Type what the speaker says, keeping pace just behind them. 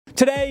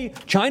Today,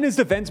 China's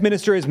defense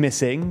minister is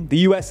missing, the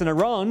US and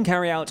Iran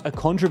carry out a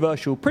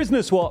controversial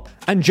prisoner swap,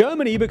 and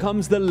Germany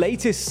becomes the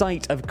latest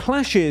site of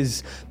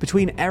clashes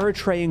between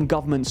Eritrean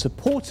government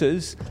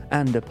supporters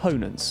and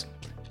opponents.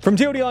 From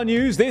TLDR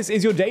News, this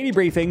is your daily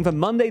briefing for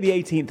Monday the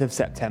 18th of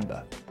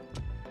September.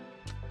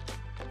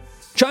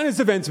 China's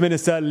defense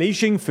minister Li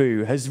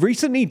Shangfu has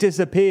recently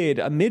disappeared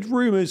amid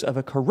rumors of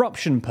a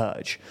corruption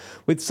purge,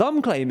 with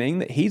some claiming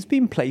that he's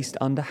been placed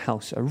under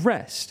house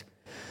arrest.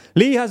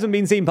 Li hasn't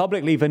been seen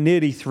publicly for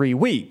nearly 3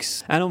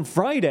 weeks, and on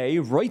Friday,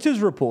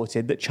 Reuters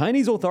reported that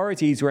Chinese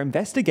authorities were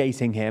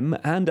investigating him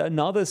and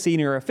another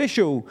senior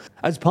official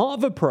as part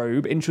of a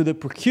probe into the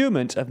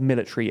procurement of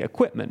military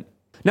equipment.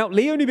 Now,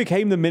 Li only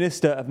became the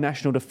Minister of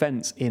National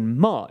Defense in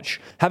March,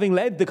 having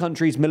led the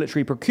country's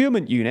military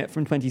procurement unit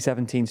from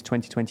 2017 to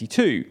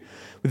 2022,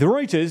 with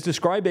Reuters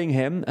describing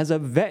him as a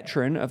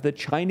veteran of the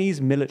Chinese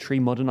military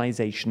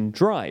modernization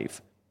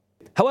drive.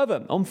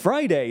 However, on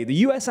Friday, the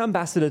US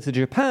ambassador to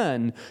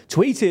Japan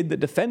tweeted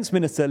that Defense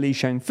Minister Li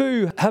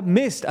Shangfu had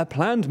missed a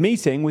planned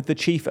meeting with the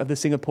chief of the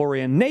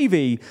Singaporean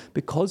Navy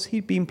because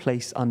he'd been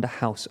placed under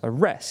house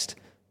arrest,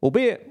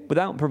 albeit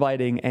without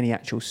providing any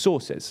actual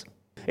sources.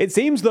 It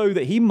seems, though,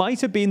 that he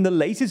might have been the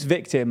latest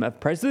victim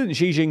of President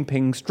Xi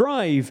Jinping's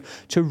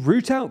drive to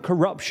root out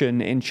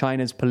corruption in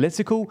China's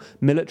political,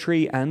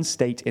 military, and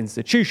state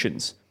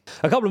institutions.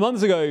 A couple of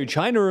months ago,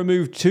 China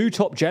removed 2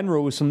 top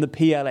generals from the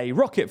PLA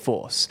rocket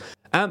force,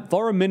 and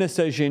Foreign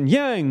Minister Jin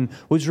Yang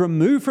was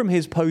removed from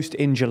his post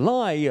in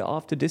July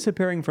after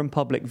disappearing from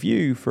public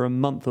view for a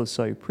month or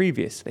so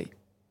previously.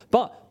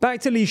 But back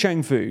to Li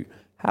Shangfu.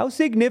 How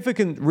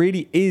significant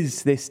really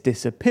is this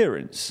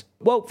disappearance?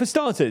 Well, for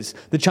starters,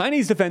 the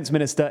Chinese defense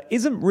minister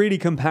isn't really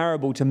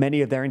comparable to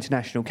many of their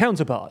international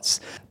counterparts,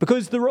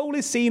 because the role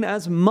is seen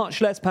as much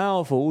less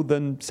powerful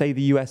than, say,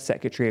 the US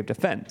Secretary of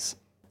Defense.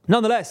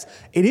 Nonetheless,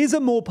 it is a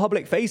more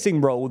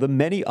public-facing role than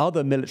many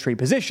other military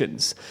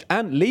positions,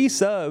 and Li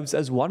serves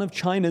as one of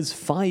China's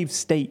 5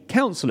 state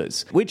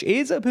councillors, which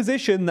is a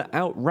position that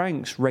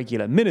outranks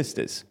regular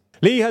ministers.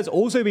 Li has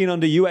also been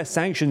under US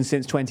sanctions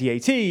since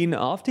 2018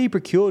 after he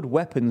procured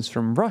weapons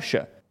from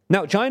Russia.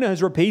 Now, China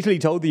has repeatedly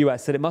told the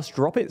US that it must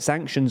drop its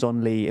sanctions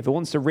on Li if it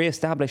wants to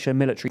re-establish a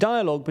military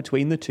dialogue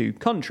between the 2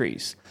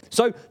 countries.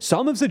 So,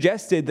 some have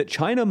suggested that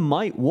China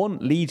might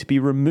want Li to be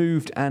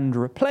removed and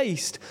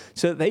replaced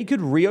so that they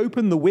could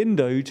reopen the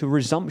window to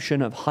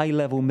resumption of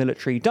high-level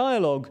military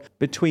dialogue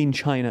between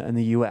China and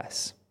the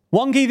US.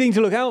 One key thing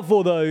to look out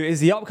for, though, is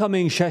the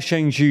upcoming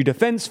Sheshengju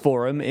Defense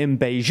Forum in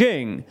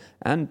Beijing,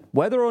 and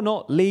whether or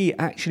not Li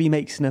actually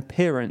makes an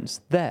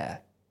appearance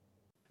there.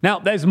 Now,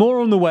 there's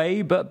more on the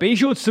way, but be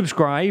sure to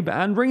subscribe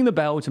and ring the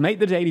bell to make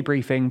the daily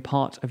briefing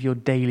part of your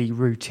daily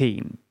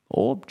routine.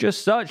 Or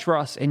just search for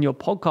us in your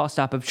podcast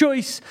app of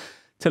choice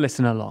to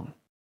listen along.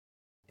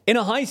 In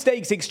a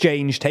high-stakes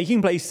exchange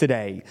taking place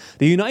today,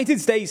 the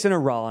United States and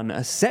Iran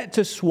are set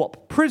to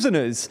swap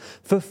prisoners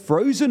for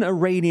frozen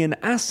Iranian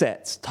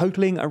assets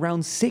totaling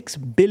around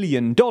 $6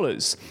 billion,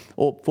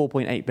 or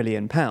 £4.8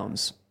 billion.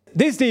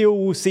 This deal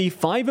will see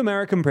 5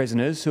 American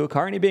prisoners who are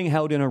currently being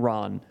held in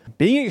Iran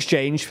being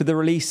exchanged for the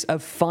release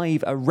of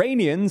 5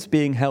 Iranians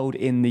being held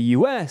in the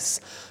US,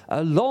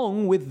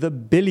 along with the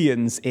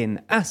billions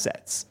in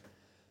assets.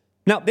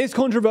 Now, this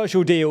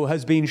controversial deal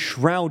has been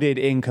shrouded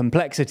in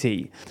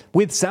complexity,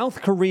 with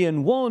South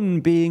Korean won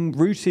being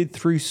routed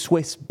through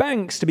Swiss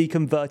banks to be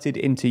converted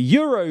into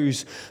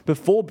euros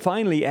before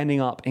finally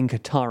ending up in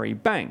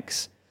Qatari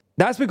banks.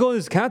 That's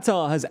because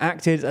Qatar has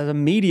acted as a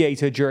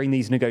mediator during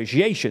these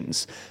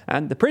negotiations,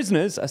 and the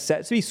prisoners are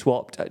set to be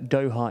swapped at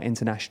Doha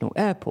International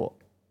Airport.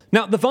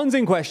 Now, the funds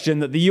in question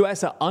that the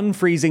US are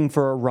unfreezing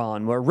for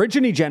Iran were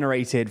originally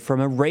generated from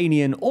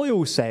Iranian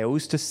oil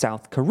sales to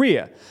South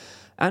Korea,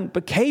 and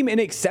became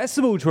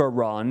inaccessible to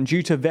Iran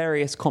due to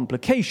various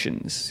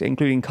complications,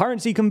 including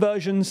currency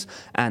conversions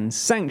and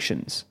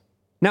sanctions.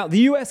 Now, the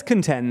US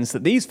contends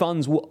that these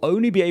funds will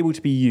only be able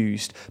to be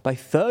used by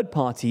third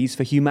parties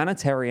for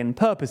humanitarian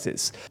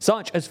purposes,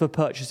 such as for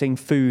purchasing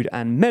food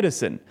and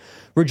medicine,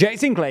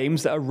 rejecting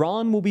claims that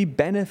Iran will be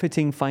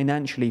benefiting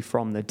financially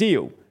from the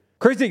deal.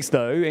 Critics,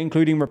 though,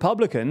 including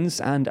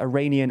Republicans and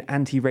Iranian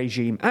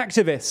anti-regime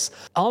activists,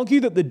 argue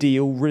that the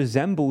deal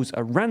resembles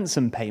a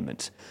ransom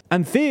payment,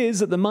 and fears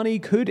that the money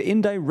could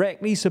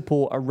indirectly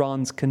support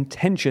Iran's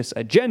contentious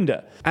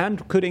agenda,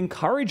 and could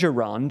encourage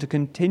Iran to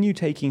continue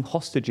taking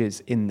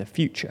hostages in the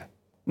future.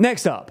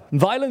 Next up,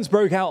 violence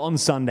broke out on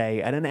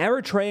Sunday at an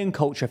Eritrean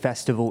culture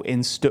festival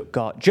in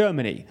Stuttgart,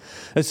 Germany,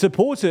 as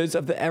supporters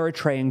of the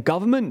Eritrean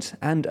government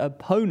and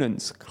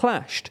opponents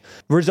clashed,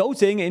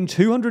 resulting in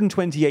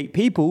 228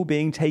 people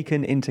being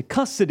taken into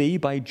custody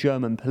by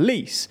German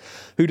police,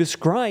 who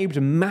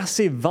described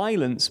massive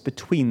violence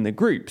between the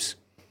groups.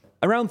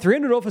 Around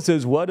 300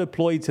 officers were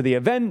deployed to the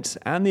event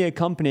and the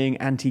accompanying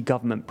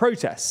anti-government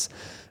protests,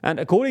 and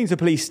according to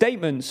police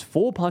statements,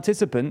 4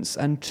 participants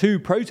and 2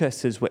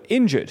 protesters were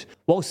injured,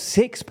 while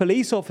 6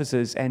 police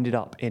officers ended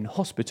up in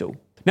hospital.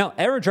 Now,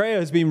 Eritrea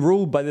has been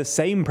ruled by the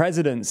same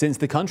president since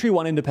the country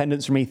won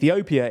independence from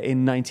Ethiopia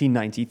in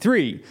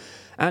 1993,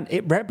 and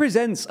it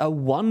represents a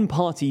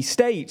one-party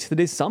state that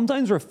is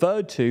sometimes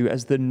referred to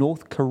as the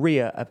North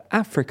Korea of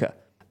Africa.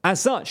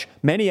 As such,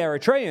 many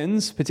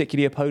Eritreans,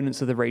 particularly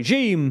opponents of the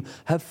regime,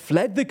 have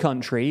fled the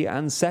country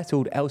and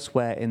settled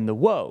elsewhere in the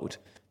world.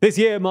 This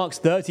year marks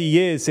 30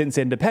 years since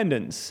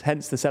independence,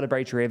 hence the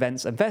celebratory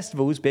events and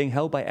festivals being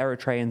held by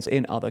Eritreans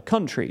in other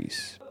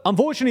countries.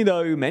 Unfortunately,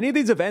 though, many of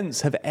these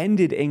events have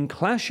ended in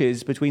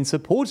clashes between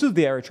supporters of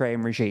the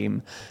Eritrean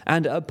regime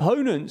and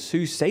opponents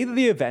who say that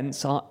the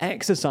events are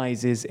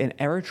exercises in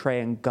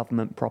Eritrean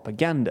government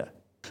propaganda.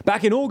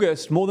 Back in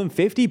August, more than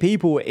 50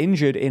 people were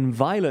injured in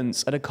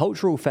violence at a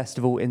cultural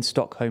festival in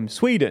Stockholm,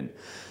 Sweden.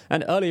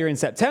 And earlier in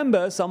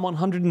September, some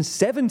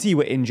 170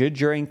 were injured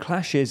during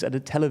clashes at a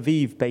Tel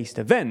Aviv-based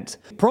event,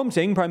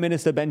 prompting Prime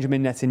Minister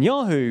Benjamin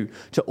Netanyahu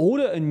to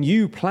order a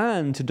new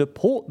plan to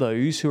deport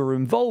those who are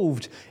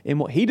involved in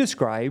what he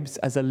describes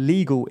as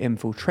illegal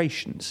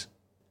infiltrations.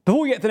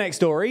 Before we get to the next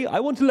story, I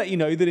want to let you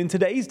know that in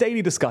today's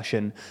daily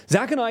discussion,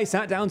 Zach and I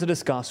sat down to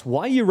discuss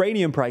why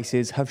uranium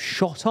prices have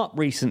shot up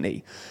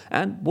recently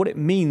and what it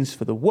means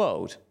for the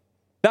world.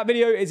 That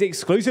video is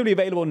exclusively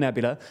available on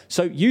Nebula,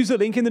 so use the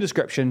link in the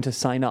description to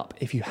sign up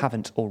if you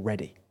haven't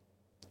already.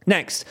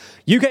 Next,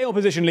 UK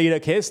opposition leader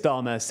Keir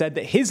Starmer said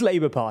that his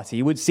Labour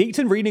Party would seek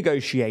to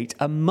renegotiate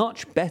a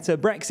much better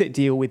Brexit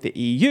deal with the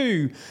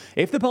EU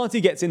if the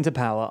party gets into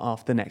power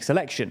after the next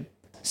election.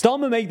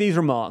 Starmer made these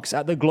remarks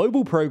at the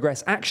Global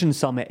Progress Action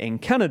Summit in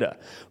Canada,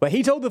 where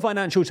he told the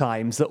Financial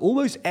Times that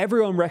almost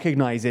everyone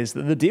recognises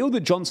that the deal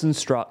that Johnson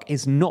struck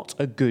is not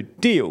a good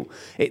deal.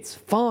 It's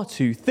far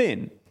too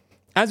thin.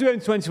 As we go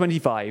into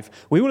 2025,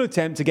 we will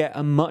attempt to get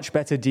a much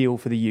better deal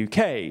for the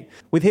UK,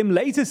 with him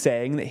later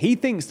saying that he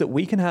thinks that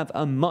we can have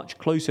a much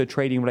closer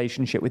trading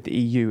relationship with the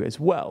EU as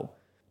well.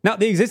 Now,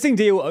 the existing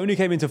deal only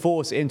came into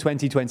force in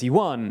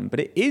 2021, but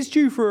it is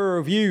due for a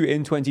review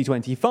in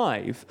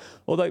 2025,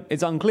 although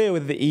it's unclear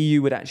whether the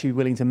EU would actually be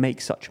willing to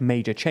make such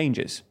major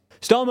changes.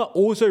 Starmer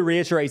also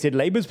reiterated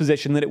Labour's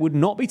position that it would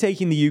not be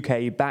taking the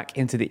UK back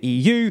into the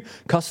EU,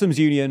 customs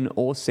union,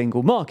 or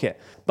single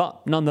market.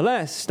 But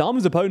nonetheless,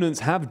 Starmer's opponents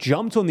have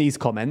jumped on these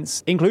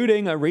comments,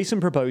 including a recent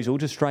proposal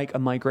to strike a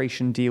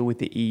migration deal with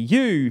the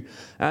EU,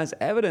 as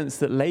evidence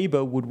that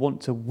Labour would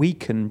want to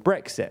weaken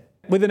Brexit.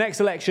 With the next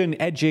election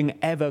edging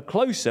ever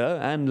closer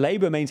and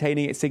Labour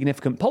maintaining its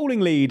significant polling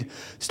lead,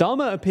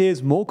 Starmer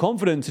appears more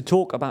confident to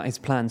talk about his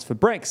plans for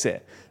Brexit,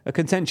 a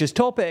contentious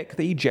topic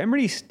that he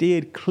generally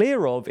steered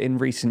clear of in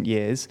recent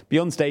years,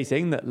 beyond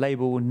stating that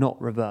Labour will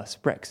not reverse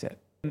Brexit.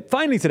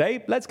 Finally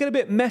today, let's get a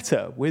bit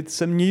meta with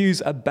some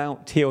news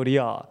about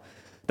TLDR.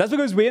 That's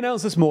because we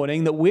announced this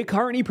morning that we're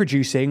currently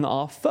producing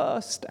our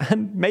first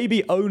and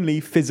maybe only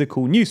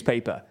physical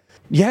newspaper.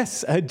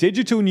 Yes, a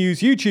digital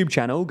news YouTube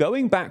channel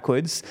going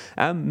backwards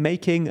and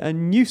making a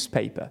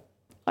newspaper.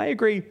 I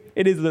agree,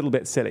 it is a little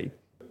bit silly.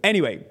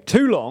 Anyway,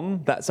 Too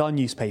Long, that's our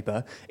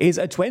newspaper, is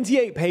a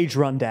 28-page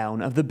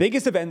rundown of the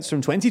biggest events from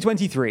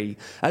 2023,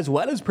 as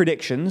well as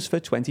predictions for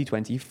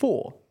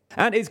 2024.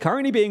 And it's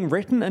currently being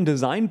written and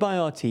designed by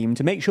our team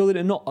to make sure that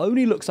it not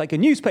only looks like a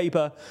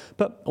newspaper,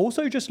 but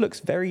also just looks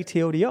very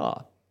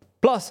TLDR.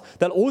 Plus,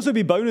 there'll also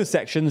be bonus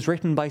sections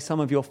written by some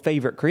of your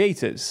favourite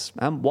creators.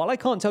 And while I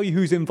can't tell you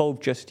who's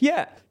involved just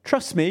yet,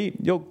 trust me,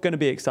 you're going to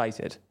be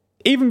excited.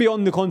 Even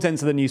beyond the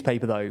contents of the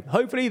newspaper though,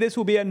 hopefully this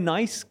will be a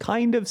nice,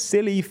 kind of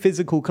silly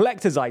physical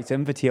collector's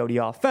item for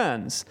TLDR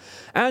fans.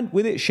 And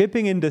with it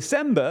shipping in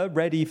December,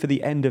 ready for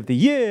the end of the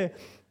year,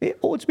 it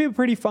ought to be a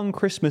pretty fun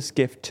Christmas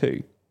gift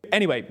too.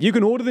 Anyway, you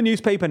can order the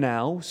newspaper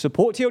now,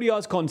 support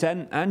TLDR's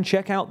content, and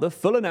check out the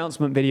full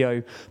announcement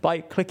video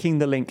by clicking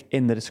the link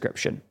in the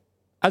description.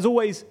 As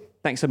always,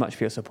 thanks so much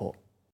for your support.